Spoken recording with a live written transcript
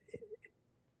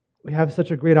we have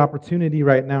such a great opportunity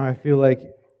right now, I feel like,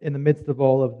 in the midst of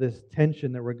all of this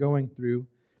tension that we're going through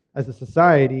as a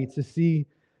society, to see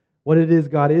what it is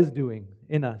God is doing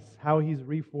in us, how He's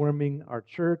reforming our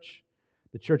church,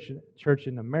 the church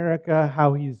in America,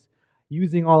 how He's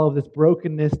using all of this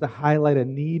brokenness to highlight a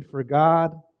need for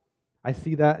God. I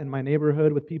see that in my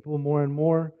neighborhood with people more and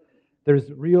more.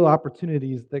 There's real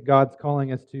opportunities that God's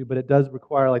calling us to, but it does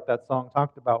require, like that song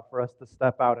talked about, for us to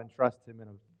step out and trust Him in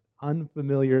an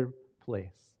unfamiliar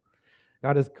place.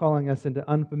 God is calling us into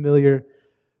unfamiliar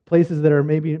places that are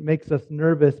maybe makes us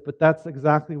nervous, but that's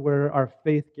exactly where our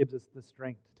faith gives us the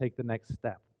strength to take the next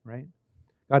step, right?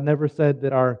 God never said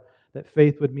that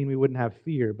faith would mean we wouldn't have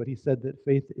fear, but He said that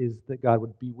faith is that God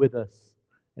would be with us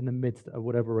in the midst of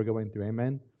whatever we're going through.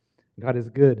 Amen. God is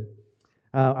good.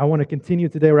 I want to continue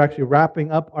today. We're actually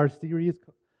wrapping up our series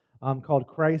called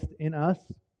Christ in Us.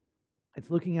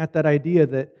 It's looking at that idea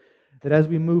that as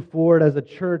we move forward as a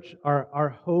church,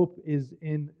 our hope is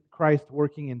in Christ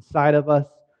working inside of us,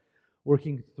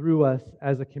 working through us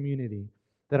as a community.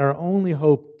 That our only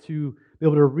hope to be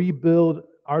able to rebuild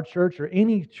our church, or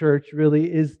any church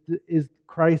really, is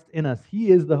Christ in us. He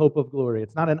is the hope of glory.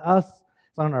 It's not in us,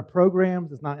 it's not in our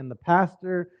programs, it's not in the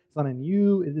pastor, it's not in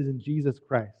you, it is in Jesus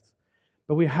Christ.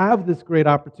 But we have this great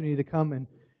opportunity to come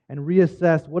and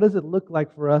reassess, what does it look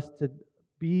like for us to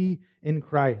be in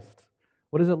Christ?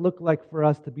 What does it look like for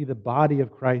us to be the body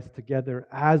of Christ together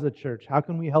as a church? How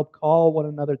can we help call one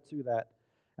another to that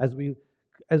as we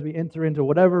enter into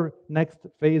whatever next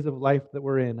phase of life that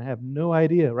we're in? I have no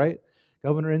idea, right?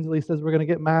 Governor Inslee says we're going to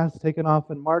get masks taken off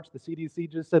in March. The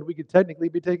CDC just said we could technically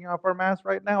be taking off our masks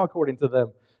right now, according to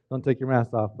them. Don't take your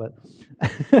mask off, but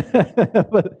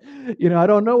but I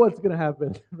don't know what's going to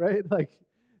happen, right?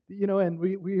 And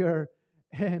we are,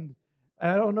 and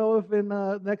I don't know if in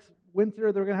next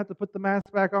winter they're going to have to put the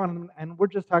mask back on, and we're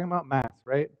just talking about masks,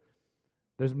 right?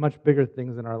 There's much bigger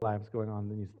things in our lives going on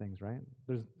than these things, right?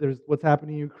 There's what's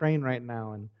happening in Ukraine right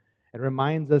now, and it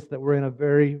reminds us that we're in a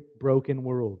very broken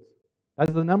world.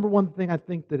 That's the number one thing I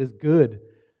think that is good.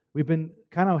 We've been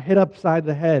kind of hit upside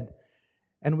the head,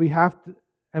 and we've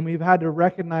had to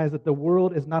recognize that the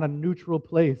world is not a neutral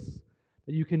place,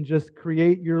 that you can just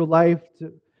create your life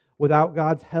without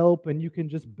God's help, and you can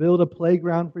just build a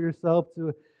playground for yourself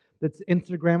that's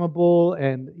Instagrammable,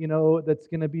 and that's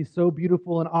going to be so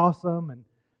beautiful and awesome. And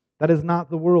that is not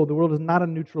the world. The world is not a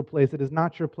neutral place. It is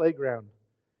not your playground.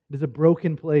 It is a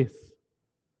broken place.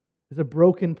 It's a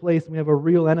broken place, and we have a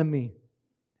real enemy.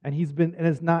 And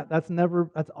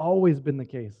that's always been the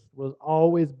case. It has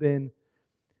always been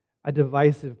a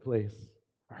divisive place,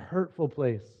 a hurtful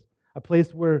place, a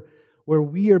place where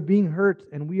we are being hurt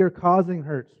and we are causing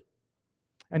hurt.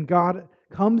 And God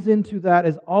comes into that,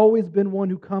 has always been one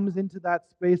who comes into that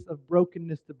space of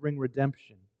brokenness to bring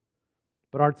redemption.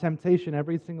 But our temptation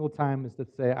every single time is to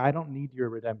say, I don't need your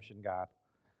redemption, God.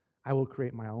 I will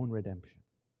create my own redemption.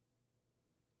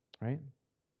 Right?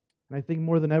 And I think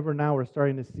more than ever now we're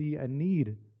starting to see a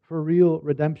need for real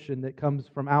redemption that comes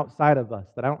from outside of us,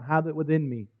 that I don't have it within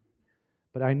me,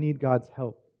 but I need God's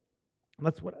help. And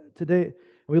that's what today,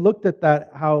 we looked at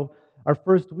that, how our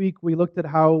first week we looked at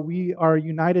how we are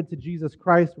united to Jesus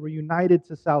Christ. We're united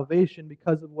to salvation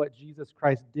because of what Jesus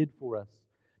Christ did for us.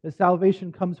 The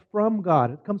salvation comes from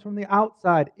God. It comes from the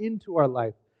outside into our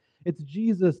life. It's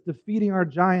Jesus defeating our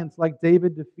giants like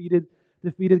David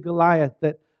defeated Goliath,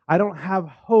 that I don't have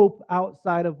hope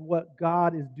outside of what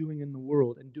God is doing in the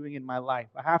world and doing in my life.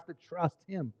 I have to trust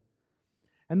Him.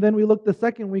 And then we looked the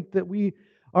second week that we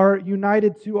are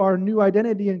united to our new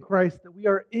identity in Christ, that we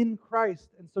are in Christ.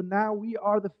 And so now we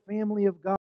are the family of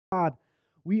God.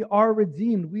 We are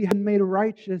redeemed. We have been made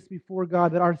righteous before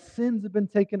God, that our sins have been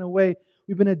taken away.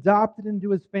 We've been adopted into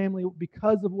His family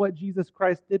because of what Jesus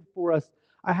Christ did for us.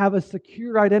 I have a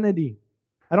secure identity.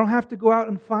 I don't have to go out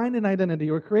and find an identity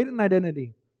or create an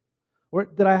identity, or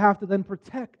that I have to then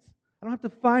protect. I don't have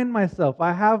to find myself.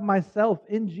 I have myself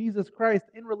in Jesus Christ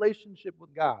in relationship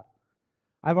with God.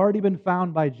 I've already been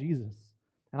found by Jesus,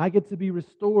 and I get to be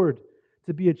restored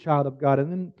to be a child of God.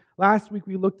 And then last week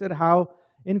we looked at how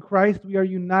in Christ we are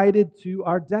united to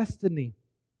our destiny.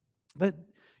 That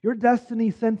your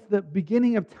destiny since the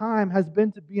beginning of time has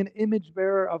been to be an image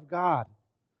bearer of God,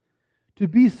 to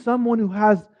be someone who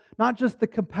has not just the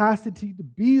capacity to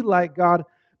be like God,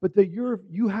 but that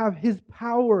you have His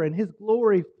power and His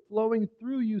glory flowing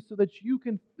through you so that you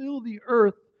can fill the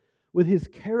earth with His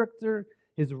character,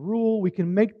 His rule. We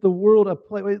can make the world a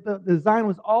place. The design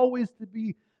was always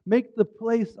to make the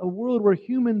place a world where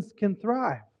humans can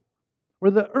thrive, where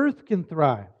the earth can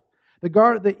thrive.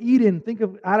 The Eden, think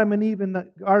of Adam and Eve in the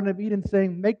Garden of Eden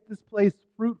saying, make this place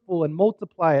fruitful and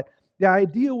multiply it. The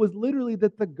idea was literally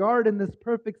that the garden, this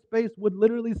perfect space, would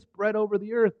literally spread over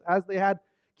the earth as they had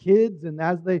kids and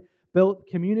as they built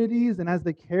communities and as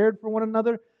they cared for one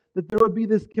another, that there would be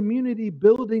this community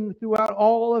building throughout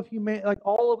all of humanity, like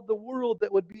all of the world,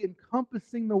 that would be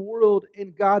encompassing the world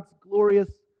in God's glorious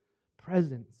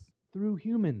presence through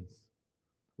humans,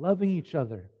 loving each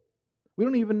other. We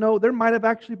don't even know, there might have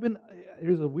actually been,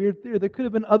 here's a weird theory, there could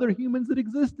have been other humans that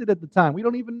existed at the time. We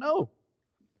don't even know.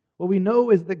 What we know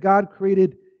is that God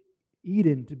created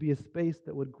Eden to be a space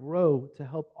that would grow to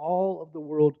help all of the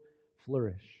world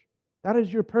flourish. That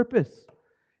is your purpose,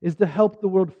 is to help the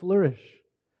world flourish,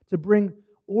 to bring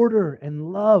order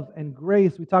and love and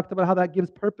grace. We talked about how that gives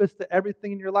purpose to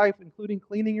everything in your life, including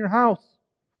cleaning your house,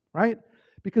 right?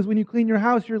 Because when you clean your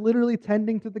house, you're literally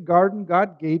tending to the garden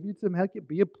God gave you to make it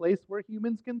be a place where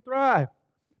humans can thrive.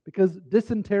 Because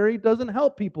dysentery doesn't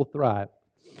help people thrive,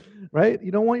 right?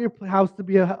 You don't want your house to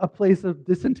be a place of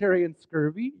dysentery and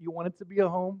scurvy. You want it to be a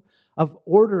home of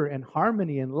order and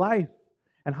harmony and life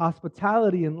and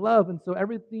hospitality and love. And so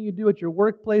everything you do at your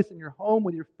workplace, in your home,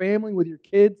 with your family, with your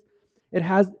kids, it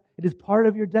is part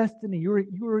of your destiny.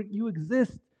 You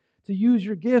exist to use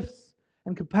your gifts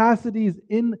and capacities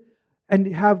in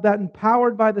and have that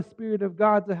empowered by the Spirit of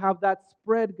God to have that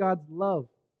spread God's love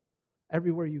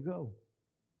everywhere you go.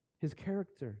 His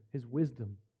character, His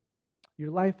wisdom. Your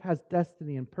life has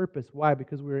destiny and purpose. Why?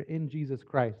 Because we are in Jesus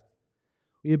Christ.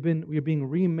 We are being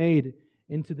remade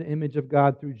into the image of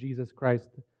God through Jesus Christ,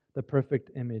 the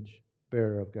perfect image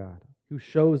bearer of God, who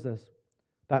shows us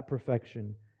that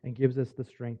perfection and gives us the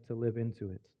strength to live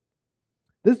into it.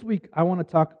 This week, I want to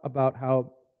talk about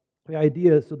how the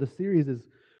idea, so the series is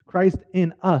Christ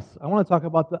in us. I want to talk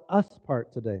about the us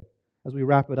part today as we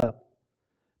wrap it up.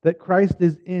 That Christ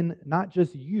is in not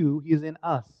just you, He is in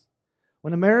us.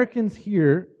 When Americans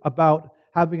hear about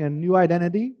having a new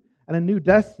identity and a new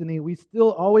destiny, we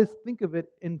still always think of it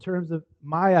in terms of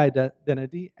my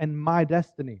identity and my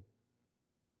destiny.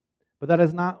 But that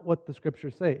is not what the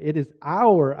Scriptures say. It is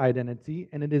our identity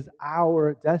and it is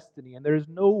our destiny. And there is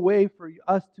no way for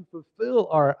us to fulfill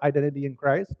our identity in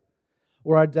Christ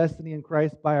or our destiny in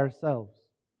Christ by ourselves.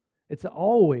 It's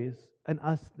always an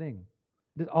us thing.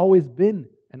 It has always been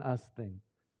an us thing.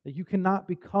 That you cannot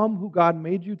become who God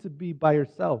made you to be by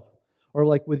yourself, or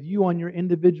like with you on your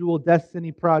individual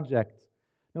destiny project.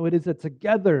 No, it is a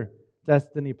together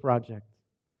destiny project.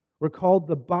 We're called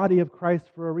the body of Christ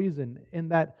for a reason, in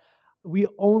that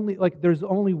there's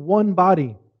only one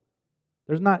body.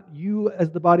 There's not you as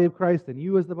the body of Christ and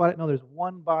you as the body. No, there's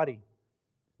one body.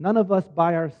 None of us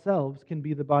by ourselves can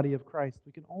be the body of Christ.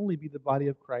 We can only be the body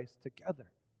of Christ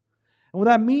together. And what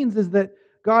that means is that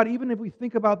God, even if we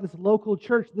think about this local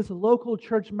church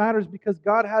matters because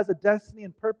God has a destiny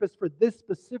and purpose for this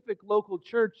specific local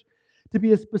church to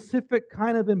be a specific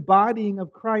kind of embodying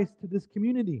of Christ to this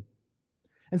community.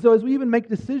 And so as we even make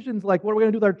decisions like what we're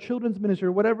going to do with our children's ministry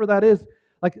or whatever that is,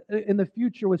 like in the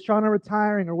future with Shauna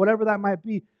retiring or whatever that might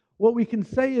be, what we can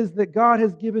say is that God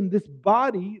has given this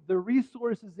body the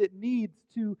resources it needs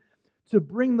to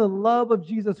bring the love of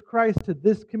Jesus Christ to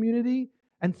this community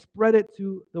and spread it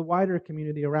to the wider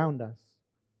community around us.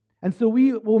 And so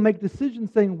we will make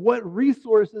decisions saying, what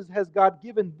resources has God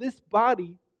given this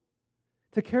body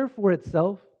to care for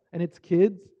itself and its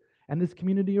kids and this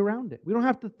community around it? We don't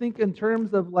have to think in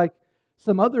terms of like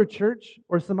some other church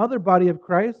or some other body of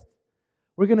Christ.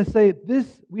 We're going to say,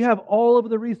 we have all of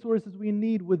the resources we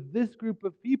need with this group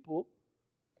of people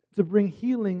to bring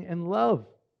healing and love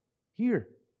here.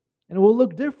 And it will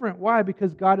look different. Why?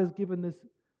 Because God has given this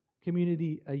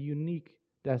community a unique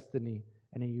destiny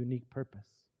and a unique purpose.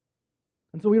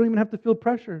 And so we don't even have to feel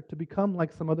pressure to become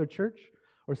like some other church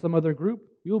or some other group.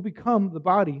 We will become the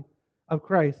body of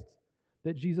Christ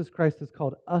that Jesus Christ has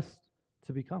called us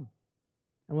to become.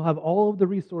 And we'll have all of the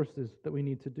resources that we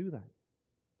need to do that.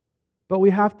 But we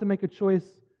have to make a choice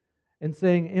in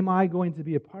saying, am I going to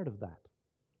be a part of that?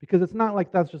 Because it's not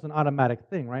like that's just an automatic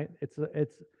thing, right?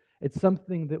 It's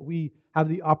something that we have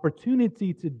the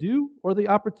opportunity to do or the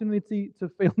opportunity to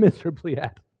fail miserably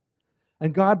at.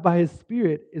 And God, by His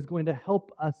Spirit, is going to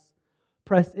help us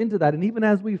press into that. And even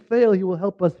as we fail, He will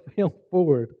help us fail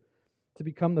forward to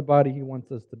become the body He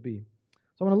wants us to be.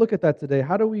 So I want to look at that today.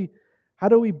 How do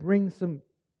we bring some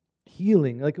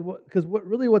healing? Because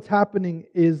what's happening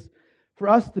is for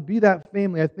us to be that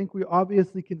family, I think we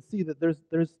obviously can see that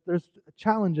there's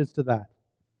challenges to that.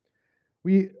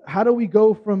 How do we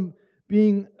go from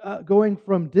going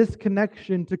from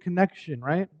disconnection to connection,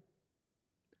 right?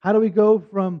 How do we go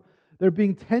from there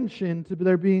being tension to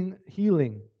there being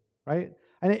healing, right?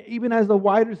 And even as a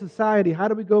wider society, how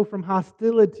do we go from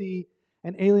hostility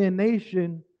and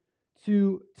alienation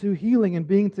to healing and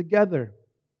being together.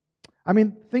 I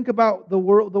mean, think about the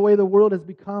world, the way the world has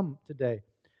become today.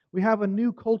 We have a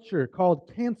new culture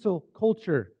called cancel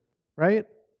culture, right?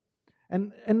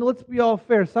 And let's be all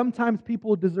fair. Sometimes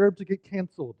people deserve to get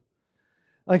canceled.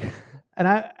 Like, and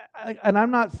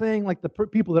I'm not saying like the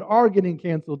people that are getting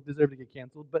canceled deserve to get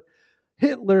canceled, but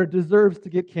Hitler deserves to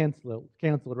get canceled,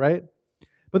 right?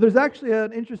 But there's actually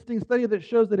an interesting study that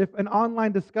shows that if an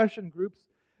online discussion groups,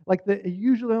 it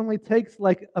usually only takes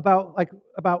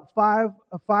about five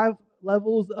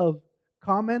levels of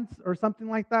comments or something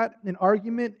like that, an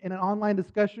argument in an online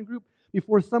discussion group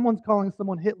before someone's calling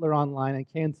someone Hitler online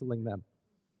and canceling them.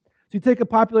 So you take a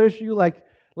popular issue like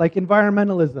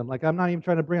environmentalism, like I'm not even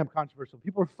trying to bring up controversial.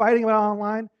 People are fighting about it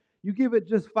online. You give it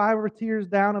just 5 or tiers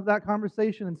down of that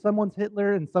conversation, and someone's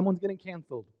Hitler and someone's getting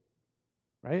canceled,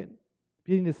 right?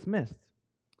 Being dismissed.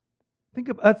 Think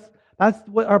of that's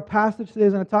what our passage today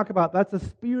is going to talk about. That's a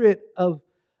spirit of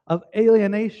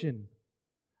alienation,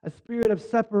 a spirit of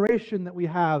separation that we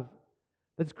have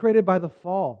that's created by the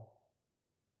fall.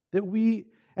 That we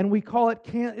call it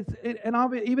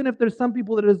even if there's some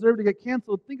people that deserve to get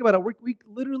canceled, think about it. We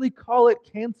literally call it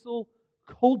cancel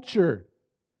culture,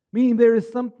 meaning there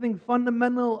is something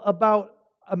fundamental about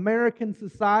American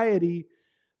society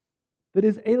that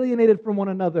is alienated from one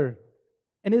another,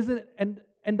 and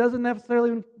doesn't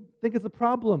necessarily think it's a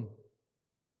problem,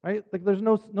 right? Like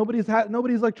nobody's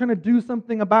like trying to do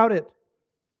something about it.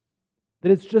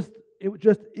 That it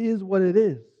just is what it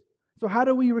is. So how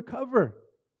do we recover?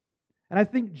 And I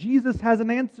think Jesus has an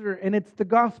answer, and it's the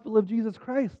gospel of Jesus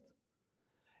Christ.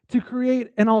 To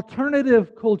create an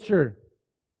alternative culture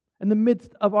in the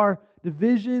midst of our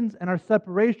divisions and our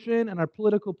separation and our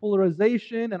political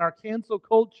polarization and our cancel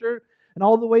culture and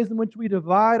all the ways in which we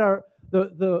divide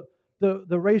the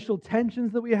racial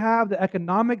tensions that we have, the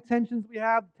economic tensions we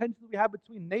have, the tensions we have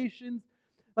between nations.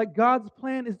 Like God's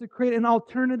plan is to create an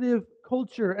alternative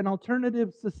culture, an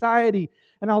alternative society,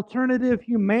 an alternative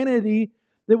humanity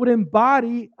that would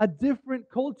embody a different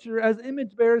culture as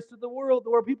image bearers to the world,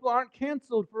 where people aren't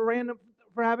canceled for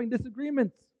having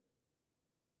disagreements,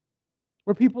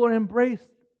 where people are embraced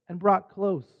and brought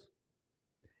close.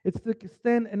 It's to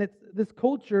extend, and this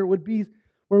culture would be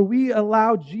where we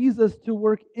allow Jesus to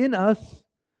work in us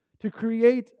to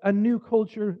create a new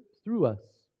culture through us.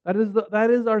 That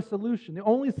is our solution. The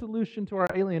only solution to our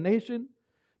alienation,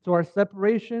 to our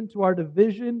separation, to our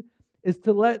division, is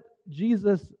to let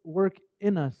Jesus work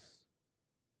in us.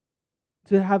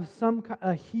 To have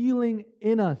a healing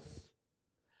in us,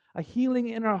 a healing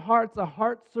in our hearts, a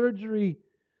heart surgery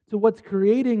to what's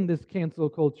creating this cancel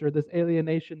culture, this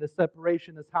alienation, this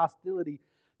separation, this hostility.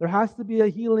 There has to be a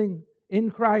healing in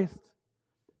Christ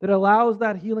that allows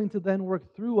that healing to then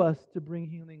work through us to bring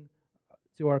healing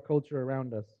to our culture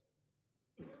around us.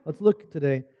 Let's look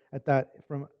today at that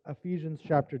from Ephesians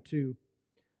chapter 2,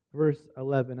 verse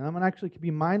 11. And I'm going to actually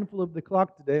be mindful of the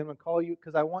clock today. I'm going to call you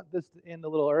because I want this to end a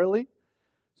little early,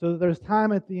 so that there's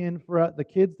time at the end for the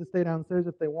kids to stay downstairs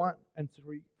if they want, and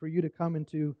for you to come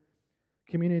into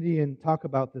community and talk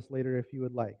about this later if you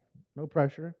would like. No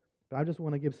pressure, but I just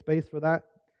want to give space for that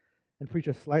and preach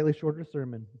a slightly shorter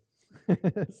sermon.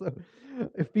 So,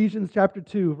 Ephesians chapter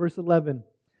 2, verse 11.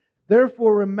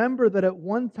 Therefore, remember that at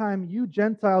one time you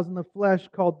Gentiles in the flesh,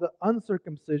 called the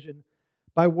uncircumcision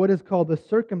by what is called the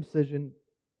circumcision,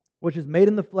 which is made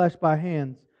in the flesh by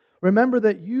hands. Remember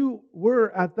that you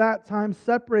were at that time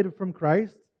separated from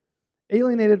Christ,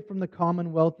 alienated from the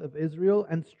commonwealth of Israel,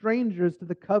 and strangers to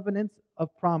the covenants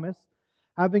of promise,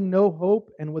 having no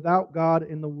hope and without God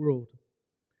in the world.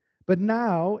 But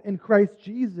now, in Christ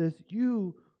Jesus,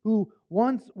 you who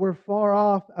once were far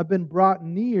off have been brought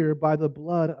near by the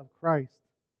blood of Christ.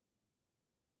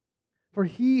 For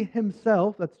he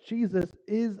himself, that's Jesus,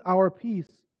 is our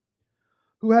peace,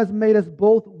 who has made us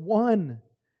both one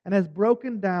and has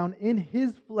broken down in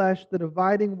his flesh the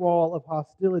dividing wall of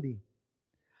hostility,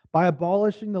 by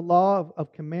abolishing the law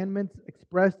of commandments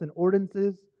expressed in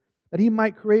ordinances, that he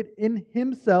might create in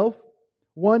himself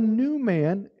one new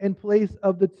man in place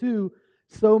of the two,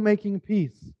 so making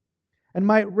peace, and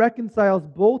might reconcile us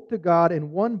both to God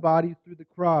in one body through the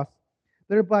cross,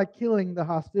 thereby killing the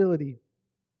hostility.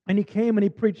 And he came and he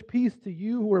preached peace to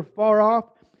you who were far off,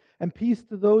 and peace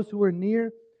to those who are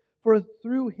near. For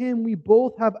through him we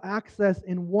both have access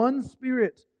in one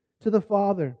Spirit to the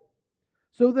Father.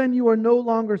 So then you are no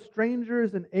longer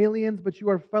strangers and aliens, but you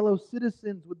are fellow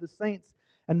citizens with the saints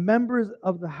and members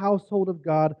of the household of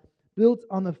God, built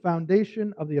on the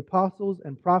foundation of the apostles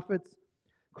and prophets,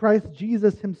 Christ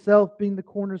Jesus himself being the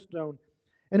cornerstone,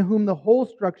 in whom the whole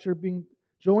structure being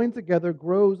joined together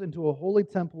grows into a holy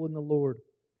temple in the Lord.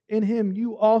 In him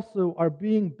you also are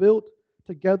being built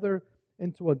together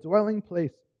into a dwelling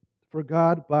place for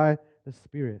God by the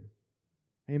Spirit.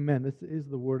 Amen. This is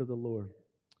the word of the Lord.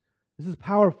 This is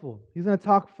powerful. He's going to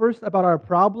talk first about our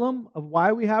problem of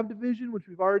why we have division, which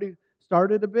we've already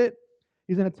started a bit.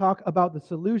 He's going to talk about the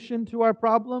solution to our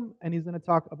problem, and he's going to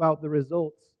talk about the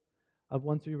results of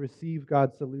once we receive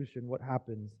God's solution, what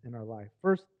happens in our life.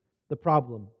 First, the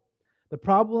problem. The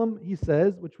problem, he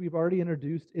says, which we've already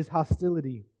introduced, is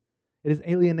hostility. It is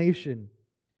alienation.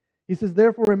 He says,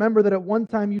 therefore, remember that at one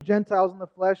time you Gentiles in the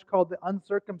flesh called the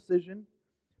uncircumcision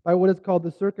by what is called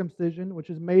the circumcision, which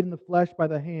is made in the flesh by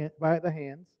the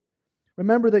hands.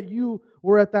 Remember that you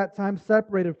were at that time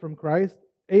separated from Christ,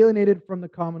 alienated from the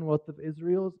commonwealth of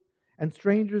Israel, and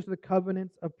strangers to the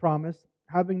covenants of promise,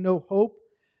 having no hope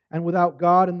and without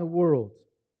God in the world.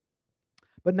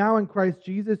 But now in Christ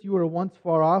Jesus you were once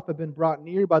far off, have been brought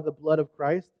near by the blood of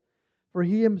Christ. For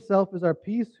he himself is our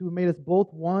peace, who made us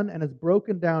both one and has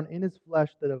broken down in his flesh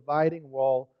the dividing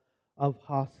wall of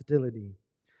hostility.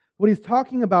 What he's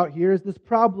talking about here is this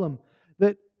problem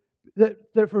that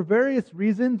for various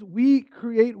reasons we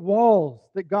create walls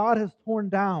that God has torn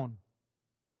down.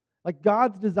 Like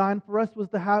God's design for us was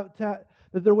that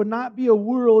there would not be a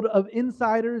world of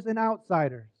insiders and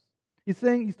outsiders.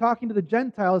 He's talking to the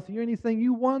Gentiles here, and he's saying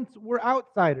you once were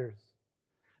outsiders.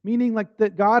 Meaning like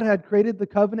that God had created the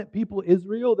covenant people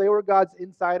Israel. They were God's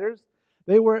insiders.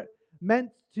 They were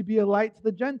meant to be a light to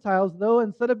the Gentiles, though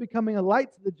instead of becoming a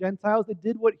light to the Gentiles, they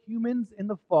did what humans in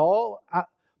the fall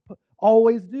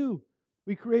always do.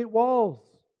 We create walls.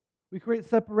 We create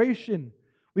separation.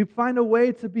 We find a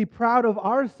way to be proud of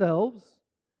ourselves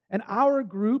and our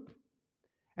group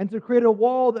and to create a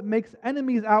wall that makes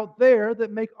enemies out there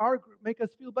that make us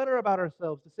feel better about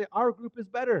ourselves, to say our group is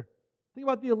better. Think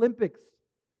about the Olympics.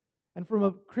 And from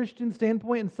a Christian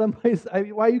standpoint, in some ways,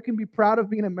 why you can be proud of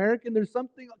being American, there's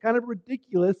something kind of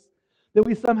ridiculous that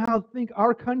we somehow think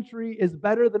our country is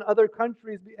better than other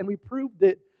countries, and we proved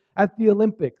it at the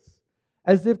Olympics.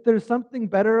 As if there's something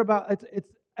better about it.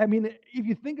 If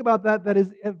you think about that, that is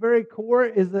at very core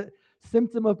is a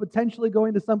symptom of potentially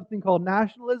going to something called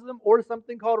nationalism or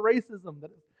something called racism.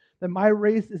 That my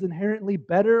race is inherently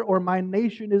better or my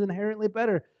nation is inherently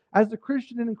better. As a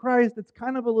Christian in Christ, it's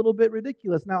kind of a little bit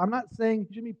ridiculous. Now, I'm not saying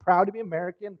you should be proud to be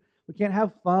American. We can't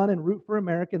have fun and root for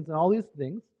Americans and all these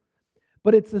things.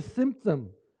 But it's a symptom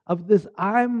of this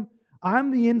I'm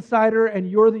the insider and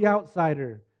you're the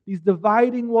outsider. These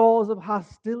dividing walls of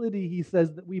hostility, he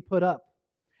says, that we put up.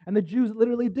 And the Jews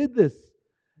literally did this.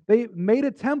 They made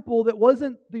a temple that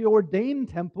wasn't the ordained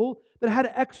temple, that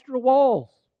had extra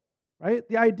walls. Right?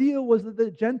 The idea was that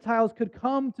the Gentiles could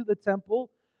come to the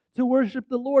temple to worship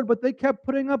the Lord, but they kept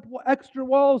putting up extra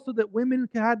walls so that women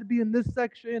had to be in this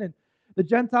section and the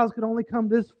Gentiles could only come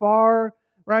this far,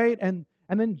 right? And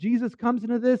then Jesus comes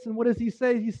into this, and what does he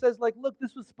say? He says, like, look,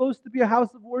 this was supposed to be a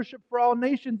house of worship for all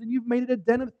nations, and you've made it a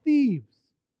den of thieves.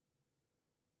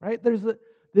 Right?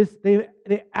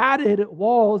 They added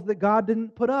walls that God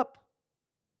didn't put up.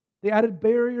 They added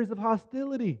barriers of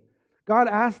hostility. God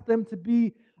asked them to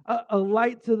be a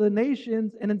light to the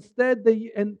nations, and instead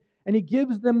and he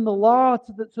gives them the law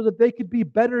so that they could be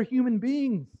better human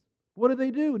beings. What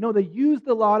do? No, they use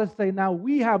the law to say, now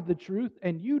we have the truth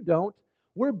and you don't.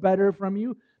 We're better from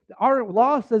you. Our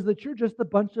law says that you're just a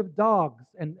bunch of dogs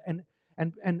and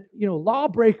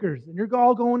lawbreakers, and you're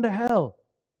all going to hell.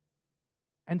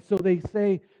 And so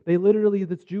they literally,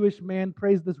 this Jewish man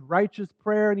prays this righteous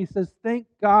prayer, and he says, thank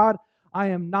God I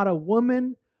am not a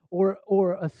woman or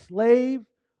a slave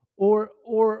or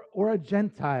a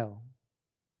Gentile.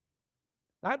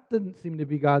 That didn't seem to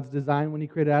be God's design when he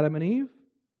created Adam and Eve.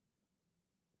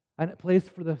 And a place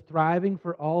for the thriving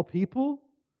for all people,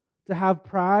 to have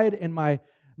pride in my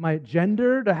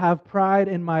gender, to have pride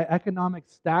in my economic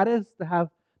status, that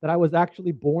I was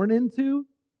actually born into,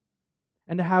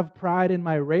 and to have pride in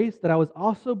my race that I was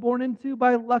also born into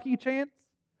by lucky chance,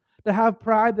 to have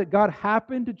pride that God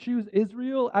happened to choose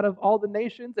Israel out of all the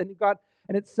nations,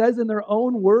 and it says in their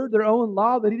own word, their own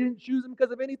law, that he didn't choose them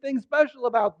because of anything special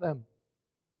about them.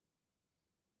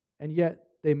 And yet,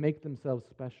 they make themselves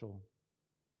special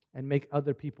and make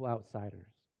other people outsiders.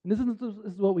 And this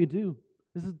is what we do.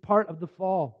 This is part of the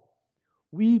fall.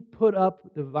 We put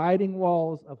up dividing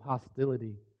walls of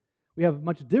hostility. We have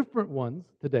much different ones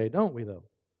today, don't we, though?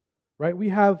 Right? We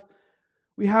have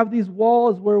these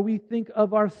walls where we think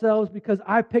of ourselves, because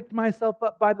I picked myself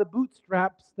up by the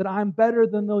bootstraps, that I'm better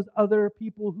than those other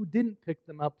people who didn't pick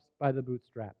them up by the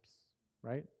bootstraps.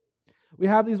 Right? We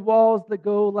have these walls that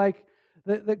go like,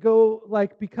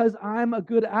 because I'm a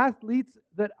good athlete,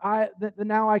 that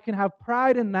now I can have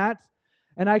pride in that,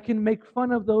 and I can make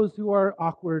fun of those who are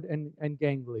awkward and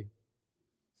gangly.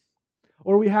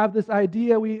 Or we have this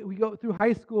idea, we go through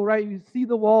high school, right? You see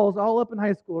the walls all up in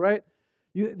high school, right?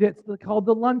 It's called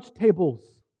the lunch tables.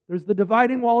 There's the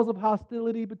dividing walls of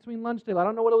hostility between lunch tables. I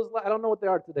don't know what it was like. I don't know what they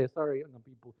are today. Sorry, young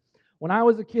people. When I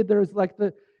was a kid, there was like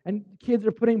and kids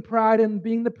are putting pride in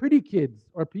being the pretty kids,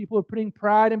 or people are putting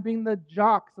pride in being the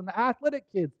jocks and the athletic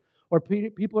kids, or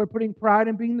people are putting pride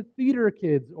in being the theater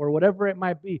kids, or whatever it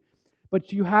might be.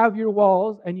 But you have your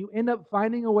walls, and you end up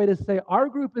finding a way to say, our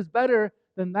group is better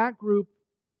than that group,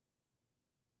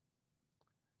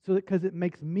 so because it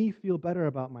makes me feel better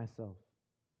about myself.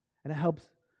 And it helps,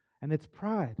 and it's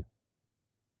pride.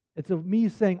 It's of me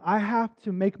saying, I have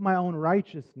to make my own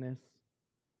righteousness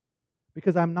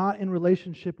because I'm not in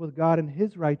relationship with God and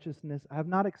His righteousness. I have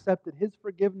not accepted His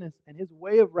forgiveness and His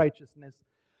way of righteousness.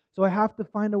 So I have to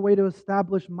find a way to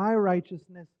establish my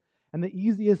righteousness. And the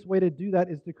easiest way to do that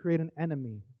is to create an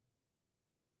enemy.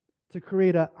 To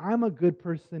create I'm a good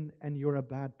person and you're a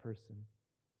bad person.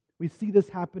 We see this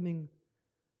happening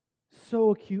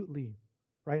so acutely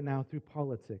right now through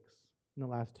politics in the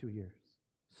last 2 years.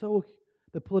 So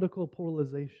the political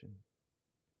polarization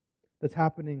that's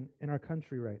happening in our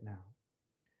country right now.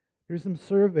 Here's some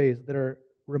surveys that are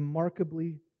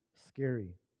remarkably scary.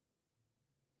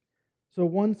 So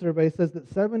one survey says that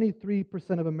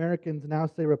 73% of Americans now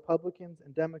say Republicans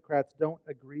and Democrats don't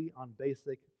agree on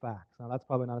basic facts. Now that's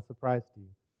probably not a surprise to you.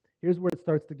 Here's where it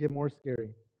starts to get more scary.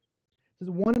 It says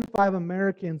 1 in 5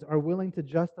 Americans are willing to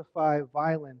justify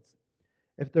violence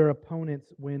if their opponents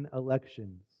win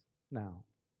elections now.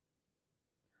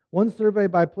 One survey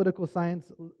by political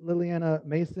science Liliana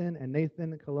Mason and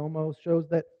Nathan Colomo shows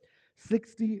that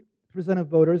 60% of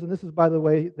voters, and this is, by the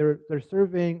way, they're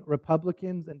surveying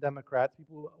Republicans and Democrats,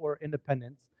 people who are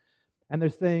independents, and they're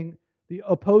saying the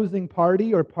opposing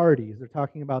party or parties. They're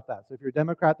talking about that. So if you're a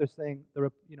Democrat, they're saying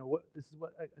this is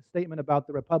what a statement about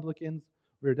the Republicans.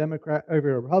 If you're a Democrat, or if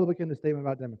you're a Republican, a statement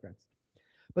about Democrats.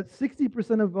 But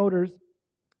 60% of voters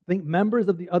think members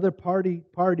of the other party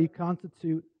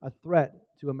constitute a threat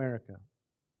to America.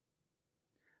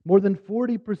 More than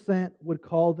 40% would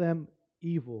call them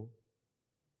evil,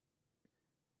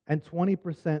 and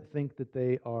 20% think that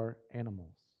they are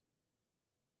animals.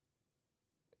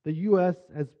 The U.S.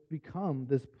 has become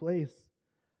this place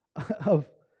of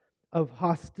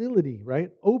hostility, right?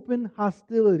 Open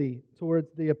hostility towards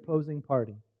the opposing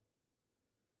party,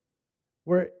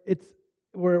 where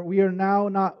we are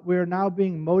now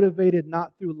being motivated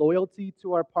not through loyalty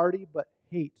to our party, but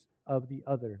hate of the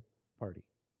other party,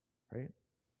 right?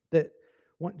 That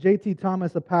J.T.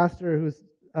 Thomas, a pastor who's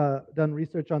done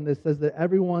research on this, says that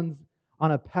everyone's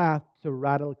on a path to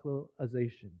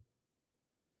radicalization.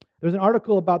 There's an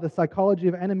article about the psychology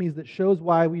of enemies that shows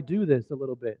why we do this a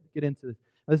little bit. Get into this.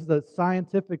 This is a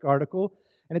scientific article,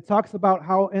 and it talks about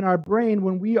how in our brain,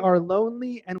 when we are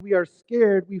lonely and we are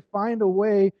scared, we find a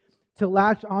way to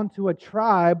latch onto a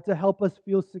tribe to help us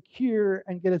feel secure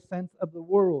and get a sense of the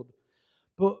world.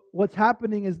 But what's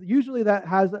happening is usually that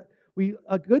has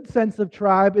a good sense of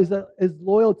tribe is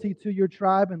loyalty to your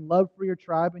tribe and love for your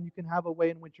tribe, and you can have a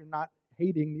way in which you're not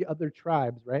hating the other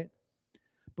tribes, right?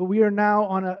 But we are now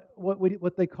on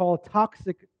what they call a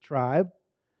toxic tribe,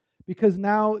 because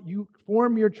now you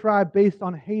form your tribe based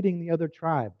on hating the other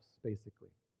tribes, basically.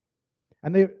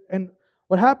 And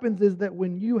what happens is that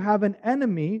when you have an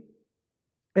enemy,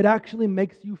 it actually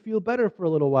makes you feel better for a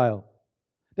little while.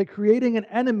 That creating an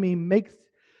enemy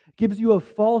gives you a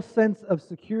false sense of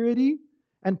security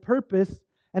and purpose,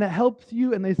 and it helps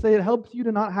you, and they say it helps you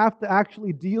to not have to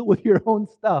actually deal with your own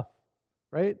stuff,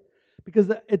 right?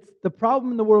 Because it's the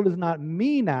problem in the world is not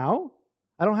me now.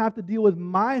 I don't have to deal with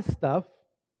my stuff.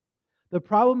 The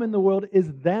problem in the world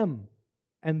is them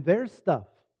and their stuff.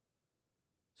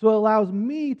 So it allows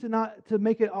me to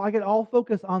make it, I get all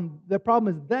focused on the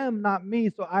problem is them, not me.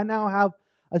 So I now have,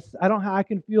 I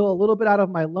can feel a little bit out of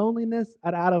my loneliness,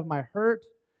 out of my hurt.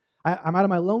 I'm out of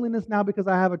my loneliness now because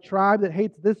I have a tribe that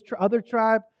hates this other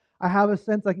tribe. I have a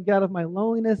sense I can get out of my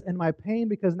loneliness and my pain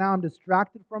because now I'm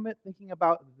distracted from it, thinking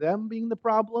about them being the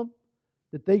problem,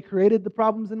 that they created the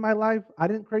problems in my life. I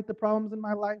didn't create the problems in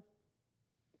my life.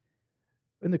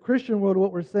 In the Christian world,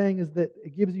 what we're saying is that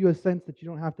it gives you a sense that you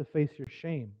don't have to face your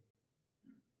shame.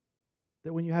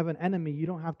 That when you have an enemy, you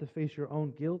don't have to face your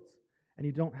own guilt, and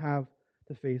you don't have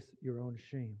to face your own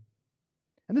shame.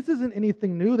 And this isn't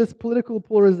anything new. This political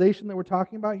polarization that we're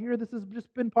talking about here, this has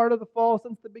just been part of the fall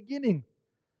since the beginning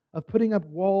of putting up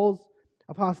walls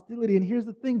of hostility. And here's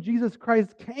the thing, Jesus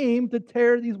Christ came to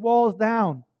tear these walls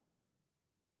down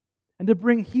and to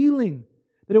bring healing,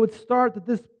 That it would start that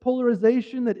this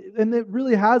polarization, and it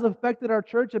really has affected our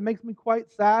church. It makes me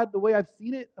quite sad the way I've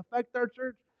seen it affect our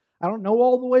church. I don't know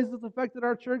all the ways it's affected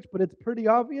our church, but it's pretty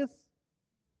obvious.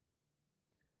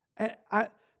 And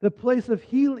the place of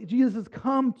healing, Jesus has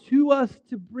come to us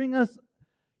to bring us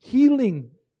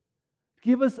healing.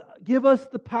 Give us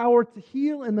the power to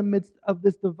heal in the midst of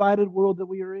this divided world that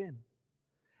we are in.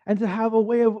 And to have a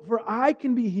way for I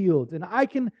can be healed, and I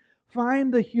can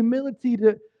find the humility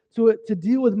to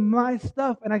deal with my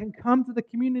stuff, and I can come to the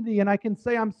community and I can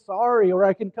say I'm sorry, or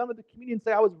I can come to the community and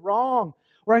say I was wrong,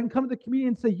 or I can come to the community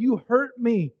and say you hurt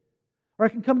me, or I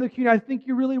can come to the community, I think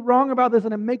you're really wrong about this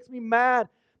and it makes me mad,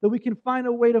 that we can find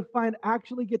a way to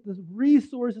actually get the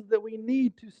resources that we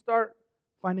need to start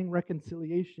finding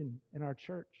reconciliation in our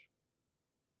church.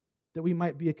 That we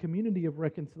might be a community of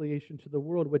reconciliation to the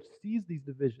world which sees these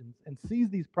divisions and sees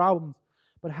these problems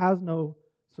but has no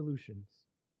solutions.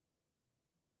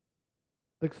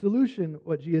 The solution,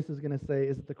 what Jesus is going to say,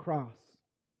 is at the cross.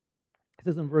 It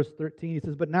says in verse 13, he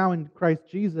says, "But now in Christ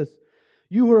Jesus,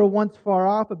 you who were once far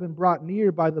off have been brought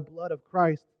near by the blood of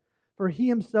Christ. For he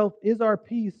himself is our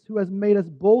peace, who has made us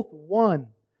both one,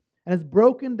 and has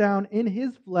broken down in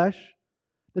his flesh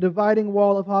the dividing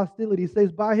wall of hostility." He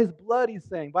says, by his blood, he's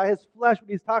saying, by his flesh, what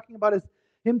he's talking about is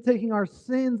him taking our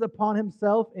sins upon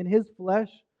himself in his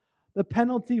flesh, the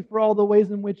penalty for all the ways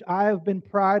in which I have been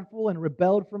prideful and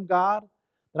rebelled from God,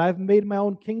 that I've made my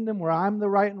own kingdom where I'm the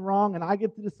right and wrong, and I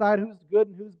get to decide who's good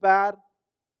and who's bad.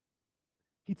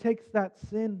 He takes that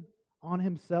sin on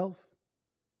himself,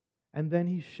 and then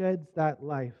he sheds that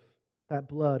life, that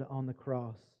blood on the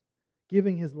cross,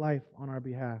 giving his life on our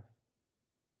behalf.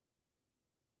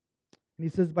 And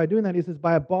he says, by doing that, he says,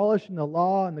 by abolishing the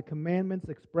law and the commandments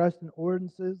expressed in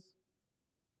ordinances.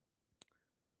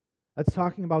 That's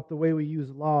talking about the way we use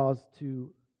laws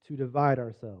to divide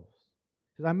ourselves.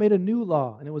 He says, I made a new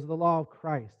law, and it was the law of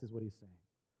Christ, is what he's saying.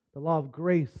 The law of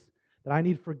grace, that I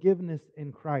need forgiveness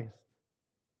in Christ.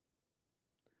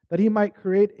 That he might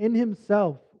create in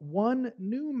himself one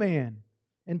new man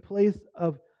in place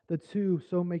of the two,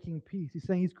 so making peace. He's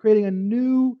saying he's creating a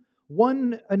new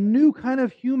kind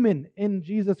of human in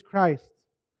Jesus Christ.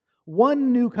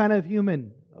 One new kind of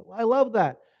human. I love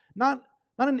that. Not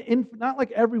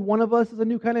like every one of us is a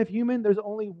new kind of human. There's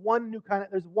one new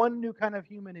kind of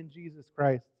human in Jesus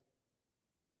Christ.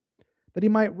 That he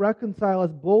might reconcile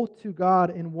us both to God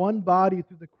in one body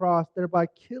through the cross, thereby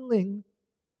killing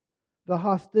the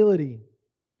hostility.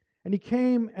 And he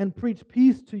came and preached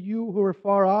peace to you who are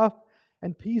far off,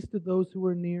 and peace to those who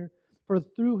are near. For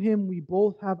through him we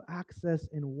both have access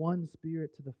in one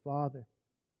Spirit to the Father.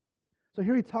 So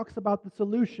here he talks about the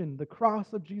solution, the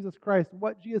cross of Jesus Christ,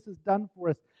 what Jesus has done for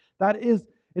us. That is,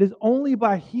 it is only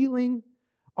by healing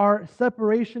our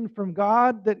separation from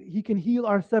God that he can heal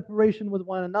our separation with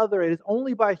one another. It is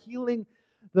only by healing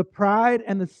the pride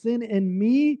and the sin in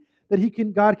me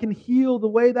that God can heal the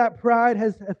way that pride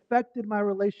has affected my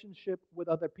relationship with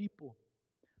other people.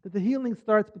 That the healing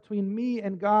starts between me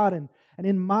and God and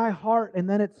in my heart, and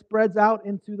then it spreads out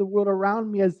into the world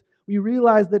around me as we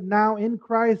realize that now in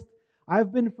Christ,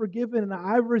 I've been forgiven and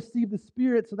I've received the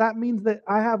Spirit. So that means that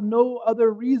I have no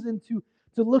other reason to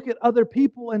look at other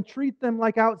people and treat them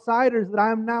like outsiders,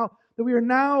 that we are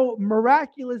now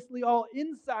miraculously all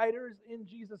insiders in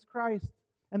Jesus Christ,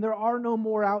 and there are no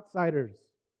more outsiders.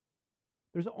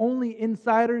 There's only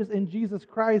insiders in Jesus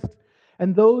Christ,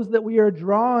 and those that we are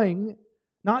drawing,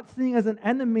 not seeing as an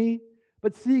enemy,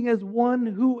 but seeing as one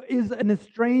who is an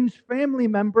estranged family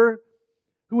member,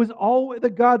 who was always,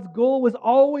 that God's goal was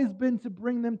always been to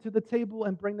bring them to the table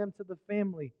and bring them to the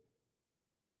family.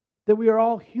 That we are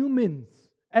all humans.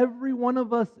 Every one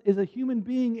of us is a human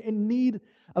being in need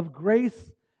of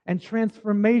grace and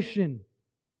transformation.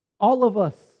 All of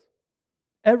us.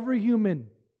 Every human.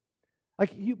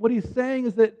 What he's saying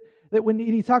is that when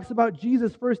he talks about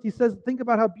Jesus first, he says, think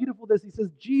about how beautiful this is. He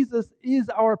says, Jesus is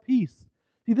our peace.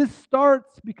 See, this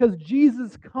starts because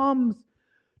Jesus comes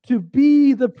to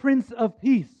be the Prince of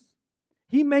Peace.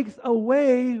 He makes a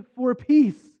way for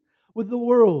peace with the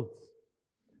world.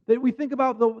 That we think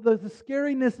about the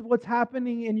scariness of what's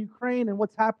happening in Ukraine and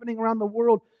what's happening around the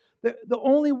world. The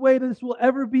only way that this will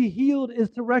ever be healed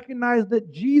is to recognize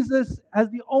that Jesus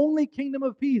has the only kingdom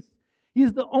of peace. He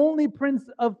is the only Prince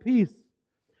of Peace.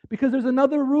 Because there's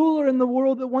another ruler in the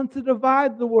world that wants to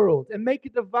divide the world and make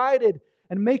it divided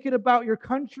and make it about your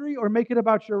country or make it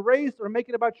about your race or make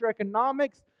it about your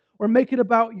economics or make it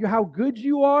about how good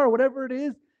you are or whatever it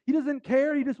is. He doesn't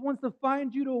care. He just wants to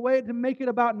find you a way to make it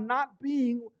about not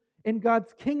being in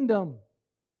God's kingdom.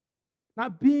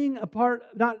 Not being a part,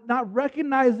 not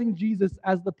recognizing Jesus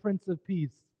as the Prince of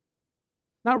Peace.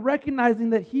 not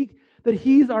recognizing that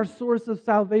He's our source of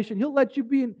salvation. He'll let you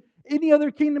be in any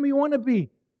other kingdom you want to be.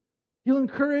 He'll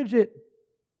encourage it.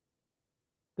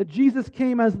 That Jesus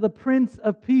came as the Prince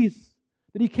of Peace,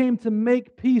 that He came to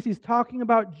make peace. He's talking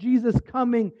about Jesus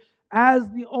coming as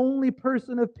the only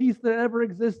person of peace that ever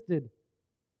existed.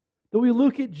 That we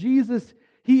look at Jesus,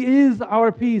 He is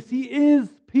our peace. He is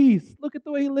peace. Look at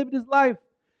the way He lived His life.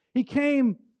 He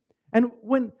came, and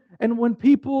when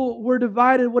people were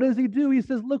divided, what does He do? He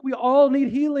says, look, we all need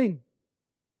healing.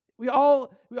 We all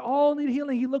need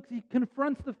healing. He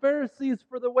confronts the Pharisees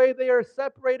for the way they are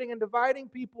separating and dividing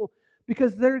people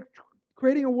because they're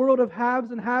creating a world of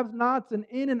haves and have-nots and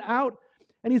in and out.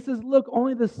 And He says, look,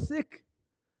 only the sick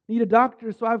need a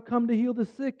doctor, so I've come to heal the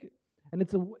sick. And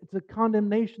it's a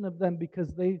condemnation of them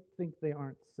because they think they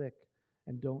aren't sick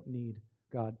and don't need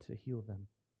God to heal them.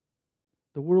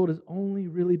 The world is only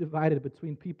really divided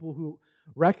between people who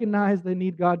recognize they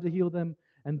need God to heal them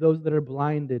and those that are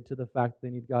blinded to the fact that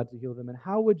they need God to heal them. And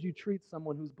how would you treat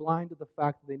someone who's blind to the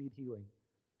fact that they need healing?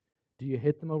 Do you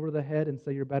hit them over the head and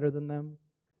say you're better than them?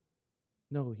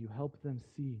 No, you help them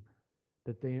see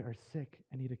that they are sick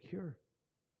and need a cure.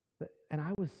 And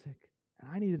I was sick and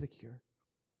I needed a cure.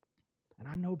 And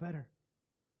I'm no better.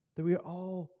 That we are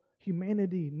all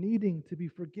humanity needing to be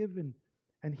forgiven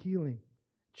and healing.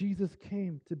 Jesus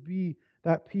came to be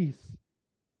that peace,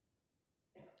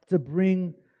 to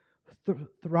bring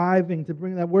thriving, to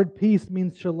bring that word peace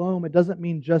means shalom. It doesn't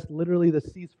mean just literally to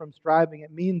cease from striving.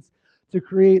 It means to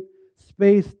create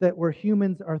space that where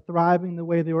humans are thriving the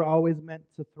way they were always meant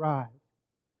to thrive.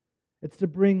 It's to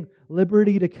bring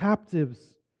liberty to captives.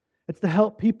 It's to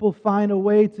help people find a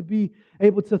way to be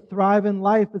able to thrive in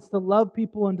life. It's to love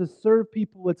people and to serve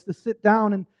people. It's to sit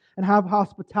down and have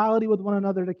hospitality with one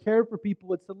another, to care for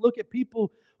people. It's to look at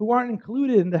people who aren't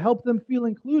included and to help them feel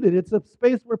included. It's a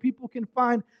space where people can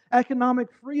find economic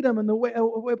freedom and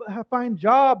find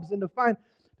jobs and to find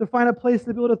a place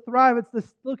to be able to thrive. It's to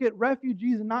look at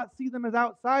refugees and not see them as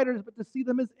outsiders, but to see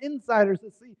them as insiders.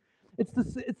 It's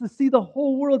to see the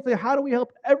whole world and say, how do we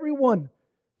help everyone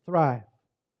thrive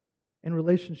in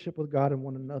relationship with God and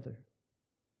one another?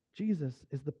 Jesus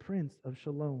is the Prince of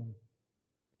Shalom.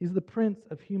 He's the Prince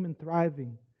of human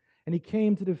thriving. And He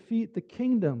came to defeat the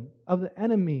kingdom of the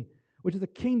enemy, which is a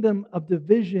kingdom of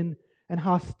division and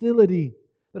hostility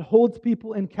that holds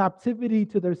people in captivity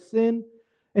to their sin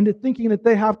and to thinking that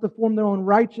they have to form their own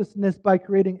righteousness by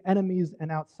creating enemies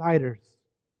and outsiders.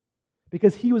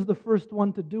 Because He was the first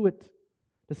one to do it,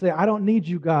 to say, I don't need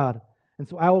you, God, and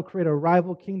so I will create a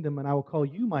rival kingdom and I will call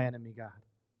you my enemy, God.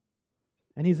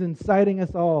 And He's inciting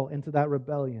us all into that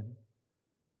rebellion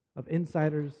of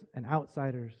insiders and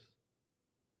outsiders.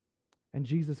 And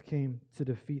Jesus came to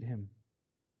defeat him.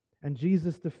 And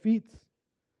Jesus defeats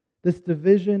this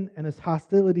division and this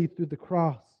hostility through the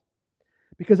cross.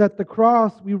 Because at the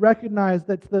cross, we recognize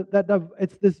that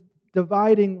it's this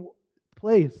dividing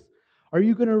place. Are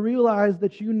you going to realize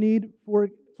that you need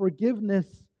forgiveness,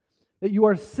 that you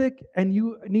are sick and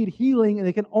you need healing, and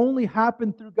it can only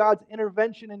happen through God's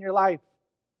intervention in your life?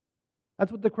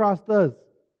 That's what the cross does.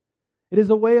 It is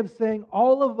a way of saying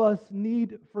all of us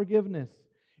need forgiveness.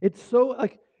 It's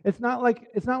not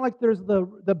like there's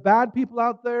the bad people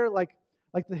out there, like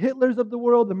the Hitlers of the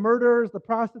world, the murderers, the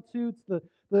prostitutes, the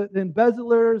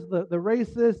embezzlers, the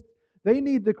racists. They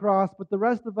need the cross, but the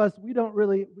rest of us, we don't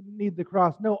really need the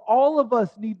cross. No, all of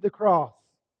us need the cross.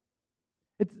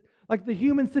 It's like the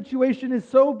human situation is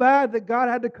so bad that God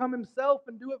had to come Himself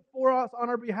and do it for us on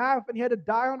our behalf, and He had to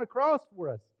die on a cross for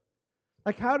us.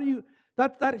 Like, how do you...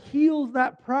 That heals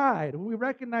that pride. When we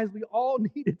recognize we all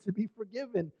needed to be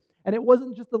forgiven. And it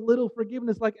wasn't just a little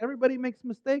forgiveness, like everybody makes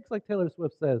mistakes, like Taylor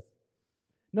Swift says.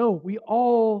 No, we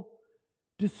all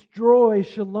destroy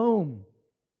shalom.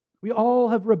 We all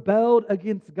have rebelled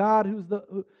against God,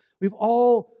 we've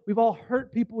all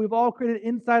hurt people. We've all created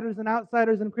insiders and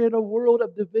outsiders and created a world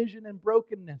of division and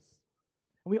brokenness.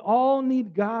 And we all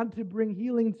need God to bring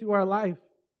healing to our life.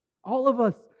 All of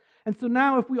us. And so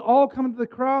now if we all come to the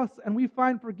cross and we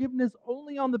find forgiveness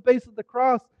only on the base of the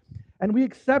cross and we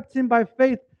accept Him by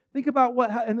faith, think about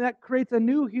and that creates a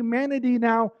new humanity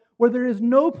now where there is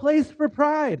no place for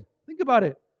pride. Think about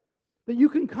it. That you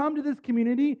can come to this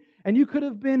community and you could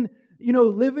have been,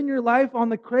 living your life on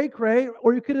the cray-cray,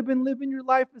 or you could have been living your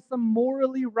life as some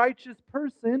morally righteous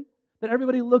person that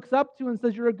everybody looks up to and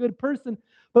says you're a good person.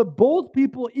 But both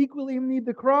people equally need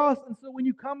the cross. And so when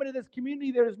you come into this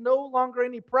community, there's no longer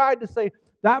any pride to say,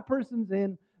 that person's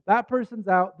in, that person's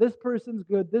out, this person's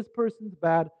good, this person's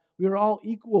bad. We are all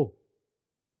equal.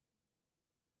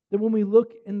 That when we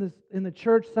look in the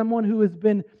church, someone who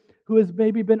has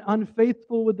maybe been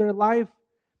unfaithful with their life,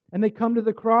 and they come to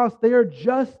the cross, they are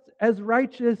just as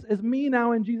righteous as me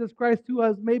now in Jesus Christ, who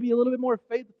is maybe a little bit more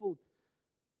faithful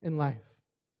in life.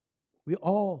 We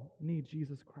all need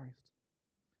Jesus Christ.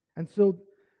 And so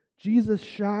Jesus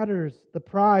shatters the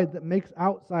pride that makes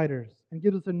outsiders and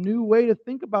gives us a new way to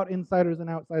think about insiders and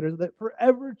outsiders that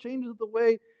forever changes the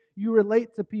way you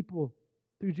relate to people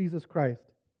through Jesus Christ.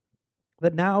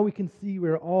 That now we can see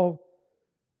we're all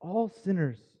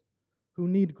sinners who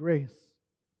need grace.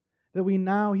 That we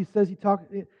now, he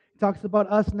talks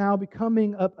about us now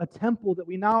becoming a temple, that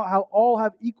we now all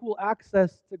have equal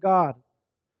access to God.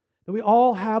 That we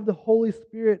all have the Holy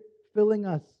Spirit filling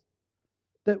us,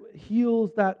 that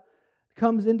heals, that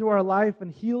comes into our life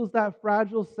and heals that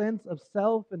fragile sense of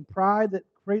self and pride that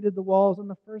created the walls in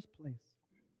the first place.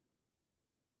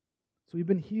 So we've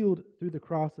been healed through the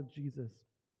cross of Jesus.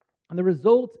 And the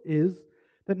result is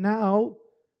that now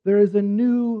there is a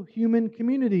new human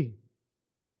community.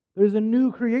 There is a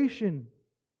new creation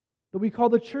that we call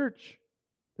the church.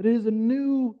 That it is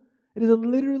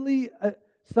literally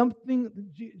something,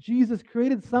 Jesus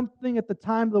created something at the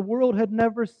time the world had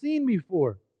never seen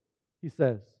before, he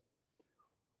says.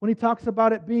 When he talks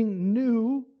about it being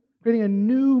new, creating a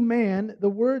new man, the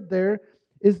word there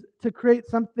is to create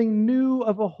something new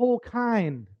of a whole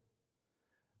kind.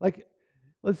 Like,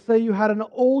 let's say you had an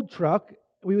old truck,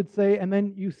 we would say, and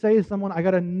then you say to someone, I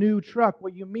got a new truck.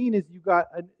 What you mean is you got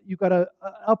a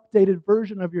updated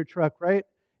version of your truck, right?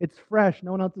 It's fresh.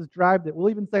 No one else has driven it.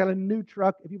 We'll even say I got a new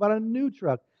truck if you bought a new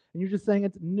truck, and you're just saying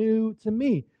it's new to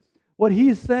me. What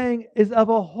he's saying is of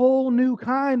a whole new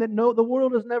kind that the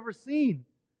world has never seen.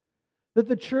 That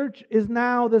the church is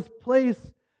now this place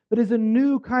that is a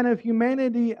new kind of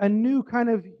humanity, a new kind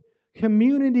of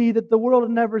community that the world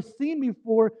had never seen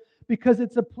before, because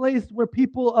it's a place where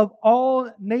people of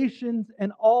all nations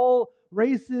and all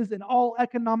races and all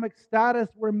economic status,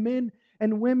 where men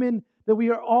and women, that we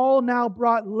are all now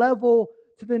brought level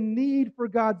to the need for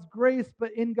God's grace,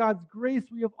 but in God's grace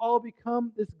we have all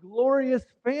become this glorious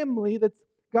family that's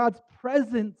God's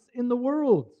presence in the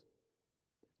world.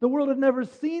 The world had never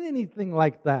seen anything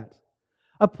like that.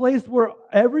 A place where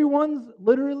everyone's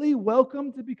literally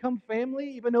welcome to become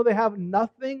family, even though they have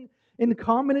nothing in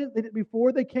common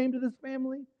before they came to this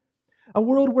family. A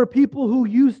world where people who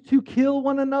used to kill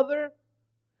one another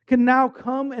can now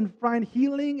come and find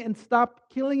healing and stop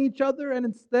killing each other and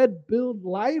instead build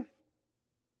life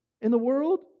in the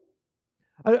world.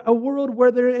 A world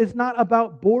where there is not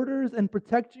about borders and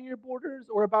protecting your borders,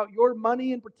 or about your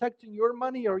money and protecting your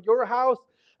money, or your house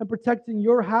and protecting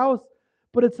your house,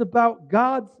 but it's about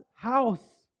God's house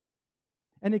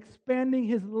and expanding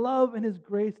His love and His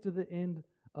grace to the end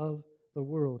of the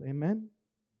world. Amen?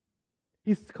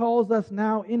 He calls us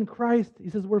now in Christ.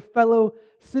 He says we're fellow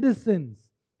citizens.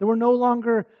 That we're no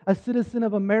longer a citizen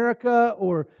of America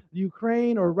or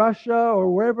Ukraine or Russia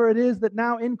or wherever it is, that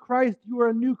now in Christ you are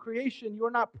a new creation. You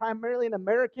are not primarily an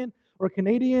American or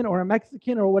Canadian or a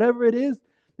Mexican or whatever it is,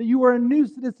 that you are a new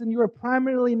citizen. You are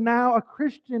primarily now a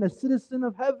Christian, a citizen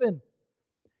of heaven.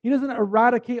 He doesn't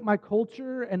eradicate my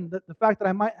culture and the fact that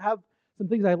I might have some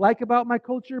things I like about my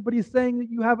culture, but he's saying that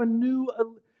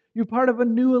you're part of a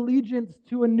new allegiance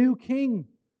to a new king.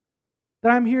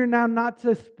 That I'm here now not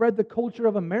to spread the culture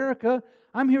of America.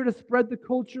 I'm here to spread the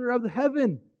culture of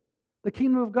heaven, the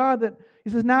kingdom of God. That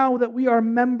he says now that we are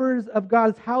members of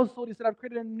God's household. He said, I've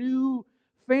created a new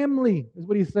family, is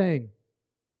what he's saying.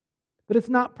 That it's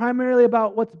not primarily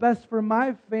about what's best for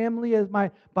my family as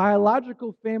my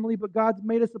biological family, but God's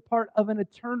made us a part of an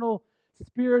eternal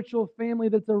spiritual family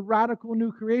that's a radical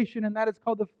new creation, and that is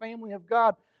called the family of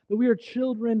God. That we are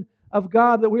children of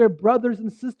God, that we are brothers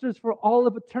and sisters for all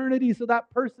of eternity. So that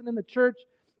person in the church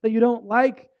that you don't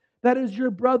like, that is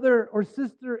your brother or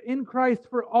sister in Christ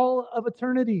for all of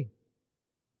eternity.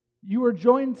 You are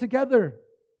joined together.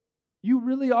 You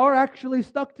really are actually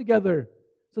stuck together.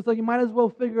 So it's like you might as well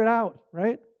figure it out,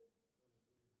 right?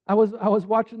 I was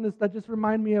watching this, that just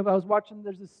reminded me of,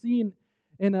 there's a scene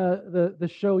in the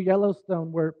show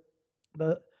Yellowstone where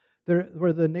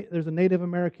there's a Native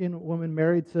American woman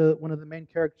married to one of the main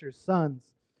character's sons,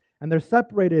 and they're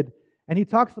separated. And he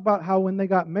talks about how when they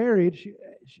got married,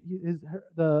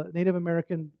 the Native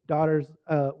American daughter's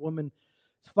woman's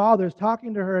father is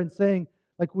talking to her and saying,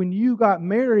 like, when you got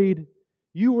married,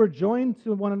 you were joined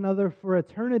to one another for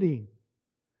eternity.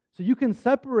 So you can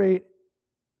separate,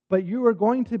 but you are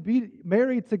going to be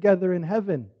married together in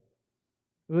heaven.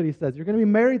 That's what he says. You're going to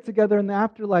be married together in the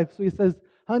afterlife. So he says,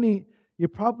 honey, you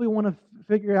probably want to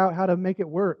figure out how to make it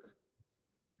work.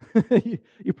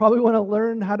 You probably want to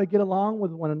learn how to get along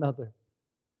with one another.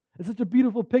 It's such a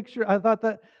beautiful picture. I thought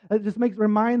that it just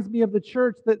reminds me of the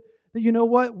church, that that, you know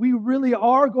what, we really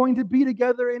are going to be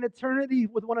together in eternity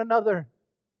with one another.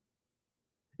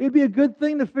 It'd be a good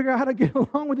thing to figure out how to get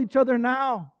along with each other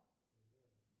now,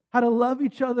 how to love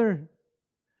each other,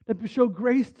 to show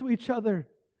grace to each other,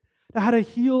 to how to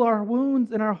heal our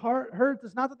wounds and our heart hurts.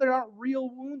 It's not that there aren't real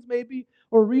wounds, maybe,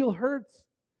 or real hurts,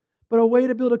 but a way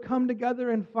to be able to come together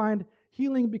and find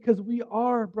healing because we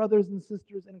are brothers and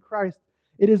sisters in Christ.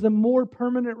 It is a more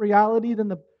permanent reality than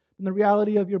the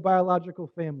reality of your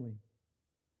biological family,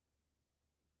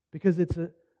 because it's a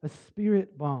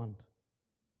spirit bond.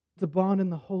 It's a bond in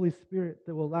the Holy Spirit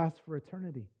that will last for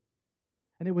eternity.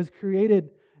 And it was created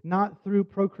not through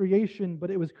procreation, but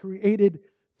it was created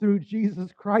through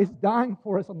Jesus Christ dying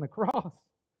for us on the cross,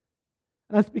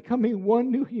 and us becoming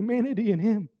one new humanity in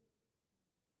Him.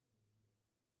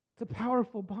 It's a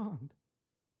powerful bond.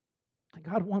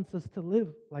 God wants us to live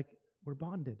like we're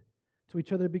bonded to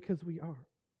each other because we are.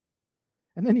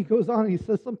 And then He goes on and He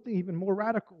says something even more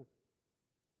radical.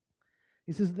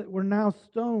 He says that we're now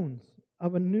stones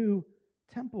of a new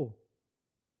temple.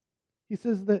 He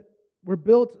says that we're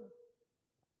built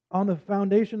on the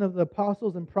foundation of the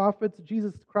apostles and prophets,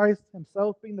 Jesus Christ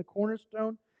Himself being the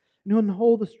cornerstone, and in the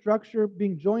whole the structure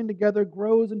being joined together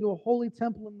grows into a holy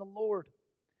temple in the Lord.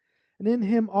 And in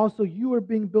Him also you are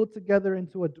being built together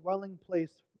into a dwelling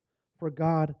place for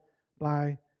God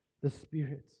by the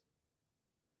Spirit.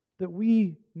 That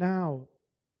we now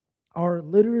are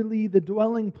literally the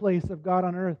dwelling place of God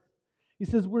on earth. He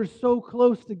says we're so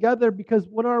close together because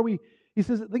what are we? He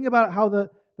says, think about how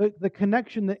the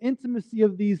connection, the intimacy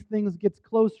of these things gets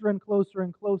closer and closer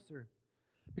and closer.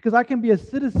 Because I can be a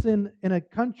citizen in a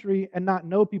country and not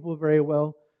know people very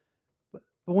well,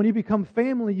 but when you become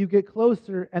family, you get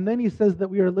closer. And then He says that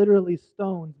we are literally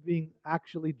stones being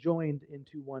actually joined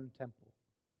into one temple.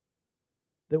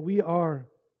 That we are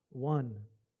one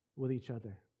with each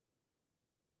other.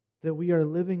 That we are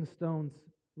living stones,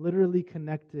 literally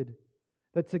connected.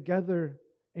 That together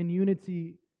in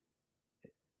unity,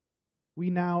 we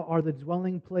now are the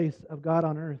dwelling place of God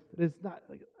on earth. It is not,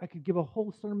 I could give a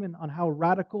whole sermon on how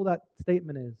radical that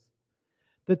statement is.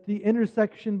 That the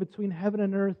intersection between heaven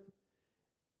and earth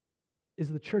is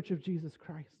the church of Jesus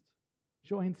Christ,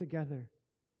 joined together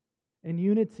in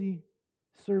unity,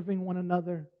 serving one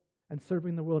another and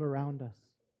serving the world around us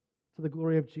to the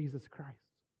glory of Jesus Christ.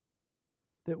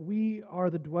 That we are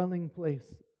the dwelling place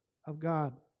of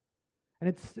God.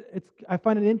 And I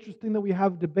find it interesting that we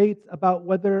have debates about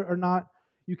whether or not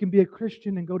you can be a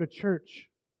Christian and go to church.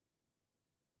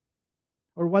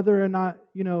 Or whether or not,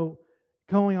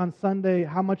 going on Sunday,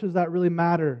 how much does that really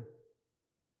matter?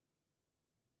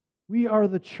 We are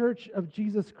the church of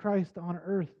Jesus Christ on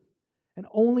earth. And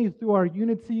only through our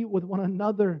unity with one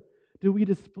another do we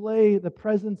display the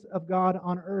presence of God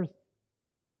on earth.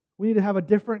 We need to have a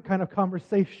different kind of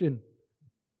conversation.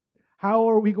 How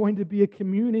are we going to be a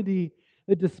community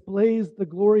that displays the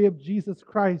glory of Jesus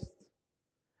Christ?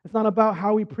 It's not about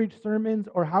how we preach sermons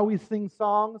or how we sing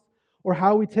songs or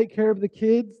how we take care of the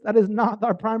kids. That is not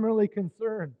our primary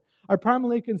concern. Our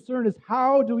primary concern is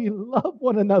how do we love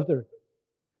one another?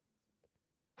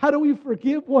 How do we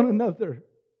forgive one another?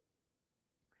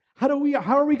 How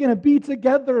are we going to be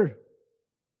together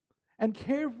and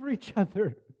care for each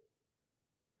other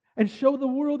and show the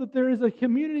world that there is a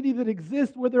community that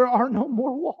exists where there are no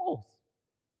more walls?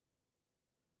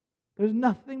 There's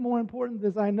nothing more important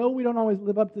than this. I know we don't always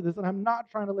live up to this, and I'm not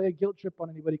trying to lay a guilt trip on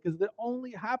anybody because it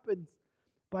only happens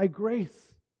by grace.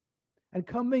 And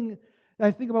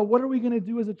I think about what are we going to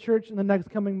do as a church in the next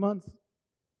coming months.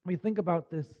 We think about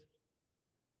this.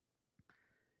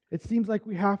 It seems like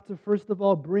we have to, first of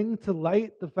all, bring to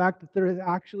light the fact that there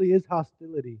actually is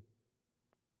hostility.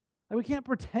 Like we can't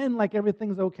pretend like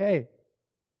everything's okay.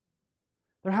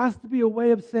 There has to be a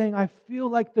way of saying, I feel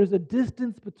like there's a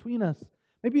distance between us.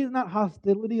 Maybe it's not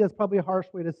hostility, that's probably a harsh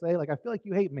way to say, like I feel like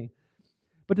you hate me.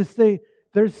 But to say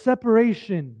there's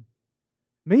separation.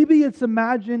 Maybe it's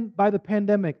imagined by the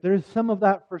pandemic. There's some of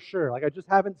that for sure. Like I just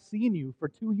haven't seen you for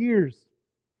 2 years.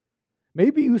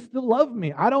 Maybe you still love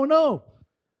me. I don't know.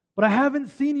 But I haven't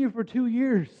seen you for 2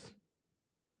 years.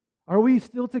 Are we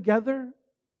still together?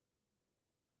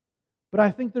 But I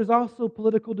think there's also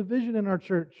political division in our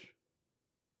church.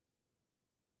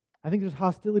 I think there's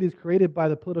hostilities created by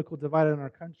the political divide in our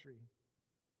country.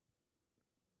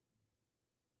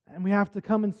 And we have to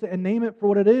come and say and name it for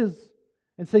what it is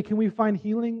and say, can we find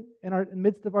healing in the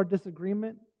midst of our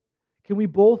disagreement? Can we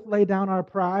both lay down our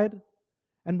pride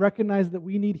and recognize that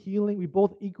we need healing? We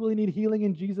both equally need healing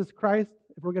in Jesus Christ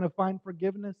if we're going to find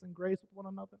forgiveness and grace with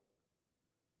one another.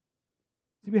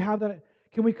 See, we have that.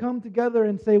 Can we come together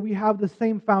and say we have the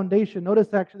same foundation?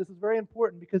 Notice actually this is very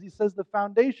important because he says the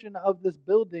foundation of this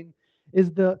building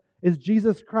is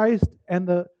Jesus Christ and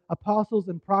the apostles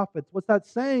and prophets. What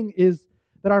that's saying is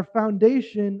that our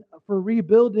foundation for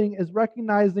rebuilding is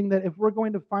recognizing that if we're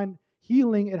going to find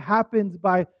healing, it happens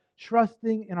by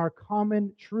trusting in our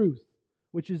common truth,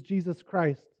 which is Jesus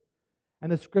Christ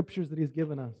and the scriptures that he's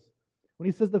given us. When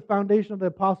he says the foundation of the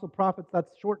apostle prophets,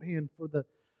 that's shorthand for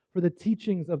the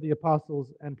teachings of the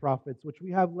apostles and prophets, which we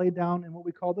have laid down in what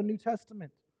we call the New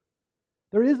Testament.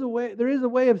 There is a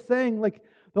way of saying, like,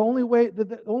 the only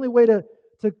way to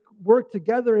work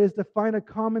together is to find a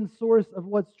common source of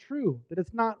what's true. That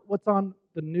it's not what's on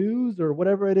the news or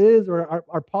whatever it is, or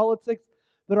our politics,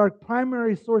 that our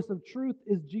primary source of truth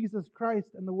is Jesus Christ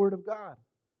and the Word of God.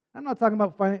 I'm not talking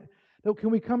about finding,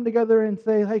 can we come together and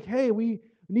say, like, hey, we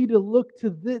need to look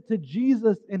to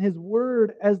Jesus and His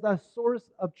Word as the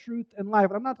source of truth and life.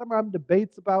 And I'm not talking about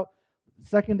debates about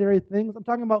secondary things. I'm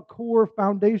talking about core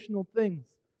foundational things.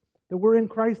 That we're in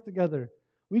Christ together.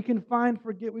 We can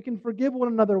forgive one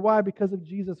another. Why? Because of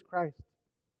Jesus Christ.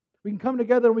 We can come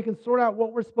together and we can sort out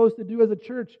what we're supposed to do as a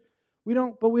church. We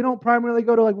don't primarily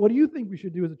go to, like, what do you think we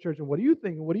should do as a church? And what do you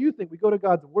think? And what do you think? We go to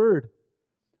God's Word.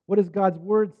 What does God's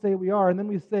Word say we are? And then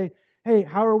we say, hey,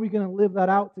 how are we going to live that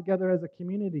out together as a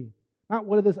community? Not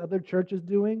what are this other church is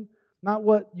doing, not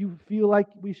what you feel like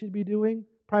we should be doing.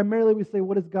 Primarily we say,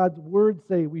 what does God's Word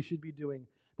say we should be doing?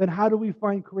 Then how do we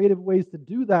find creative ways to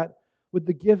do that with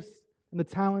the gifts and the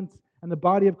talents and the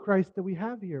body of Christ that we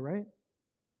have here, right?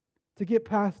 To get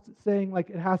past saying, like,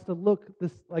 it has to look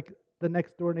this like the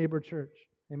next door neighbor church.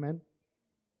 Amen?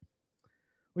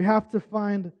 We have to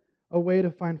find a way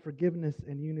to find forgiveness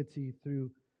and unity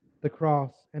through the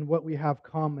cross and what we have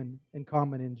in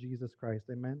common in Jesus Christ.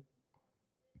 Amen?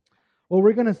 Well,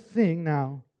 we're going to sing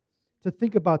now to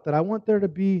think about that. I want there to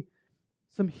be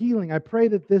some healing. I pray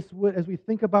that this would, as we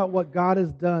think about what God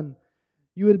has done,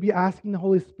 you would be asking the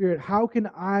Holy Spirit, how can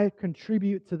I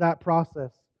contribute to that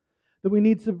process? That we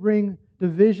need to bring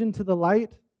division to the light.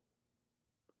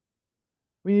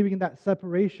 We need to begin that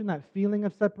separation, that feeling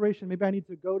of separation. Maybe I need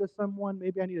to go to someone.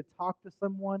 Maybe I need to talk to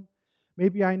someone.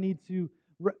 Maybe I need to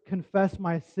confess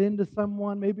my sin to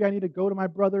someone. Maybe I need to go to my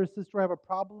brother or sister I have a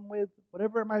problem with,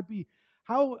 whatever it might be.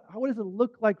 What does it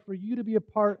look like for you to be a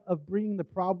part of bringing the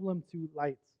problem to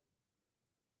light?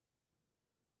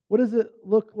 What does it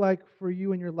look like for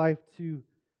you in your life to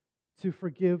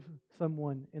forgive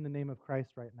someone in the name of Christ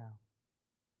right now?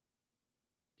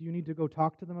 Do you need to go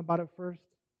talk to them about it first?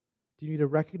 Do you need to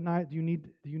recognize? Do you need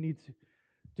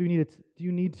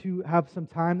to have some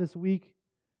time this week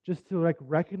just to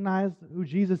recognize who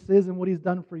Jesus is and what He's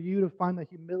done for you, to find the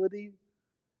humility?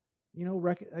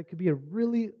 It could be a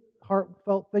really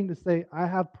heartfelt thing to say, I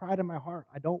have pride in my heart.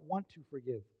 I don't want to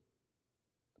forgive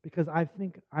because I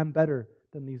think I'm better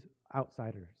than these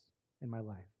outsiders in my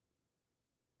life.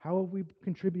 How have we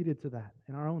contributed to that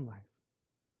in our own life?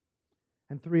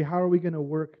 And 3, how are we going to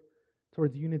work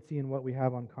towards unity in what we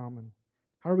have in common?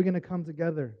 How are we going to come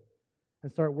together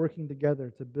and start working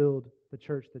together to build the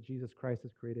church that Jesus Christ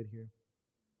has created here?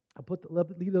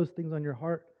 Leave those things on your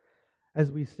heart as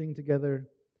we sing together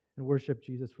and worship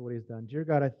Jesus for what He's done. Dear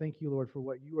God, I thank you, Lord, for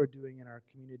what you are doing in our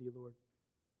community, Lord.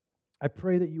 I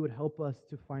pray that you would help us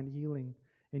to find healing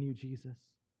in you, Jesus.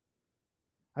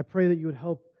 I pray that you would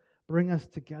help bring us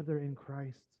together in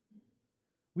Christ.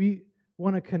 We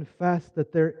want to confess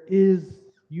that there is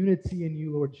unity in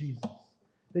you, Lord Jesus,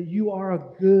 that you are a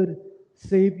good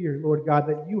Savior, Lord God,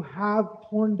 that you have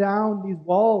torn down these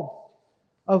walls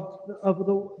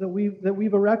that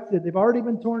we've erected. They've already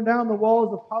been torn down, the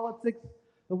walls of politics,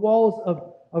 the walls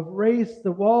of race,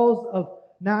 the walls of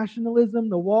nationalism,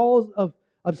 the walls of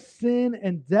sin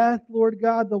and death, Lord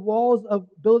God, the walls of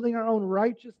building our own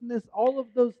righteousness. All of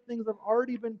those things have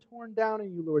already been torn down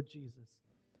in you, Lord Jesus.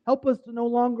 Help us to no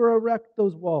longer erect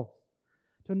those walls,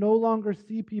 to no longer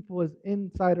see people as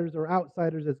insiders or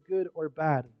outsiders, as good or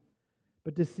bad,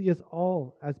 but to see us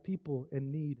all as people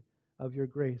in need of your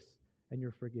grace and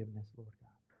your forgiveness, Lord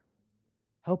God.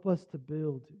 Help us to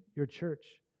build your church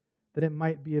that it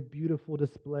might be a beautiful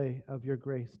display of your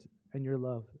grace and your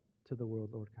love to the world,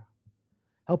 Lord God.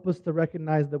 Help us to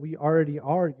recognize that we already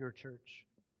are your church,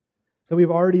 that we've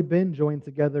already been joined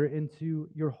together into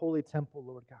your holy temple,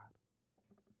 Lord God.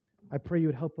 I pray you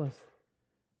would help us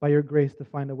by your grace to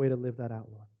find a way to live that out,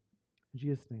 Lord. In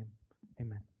Jesus' name,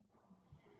 amen.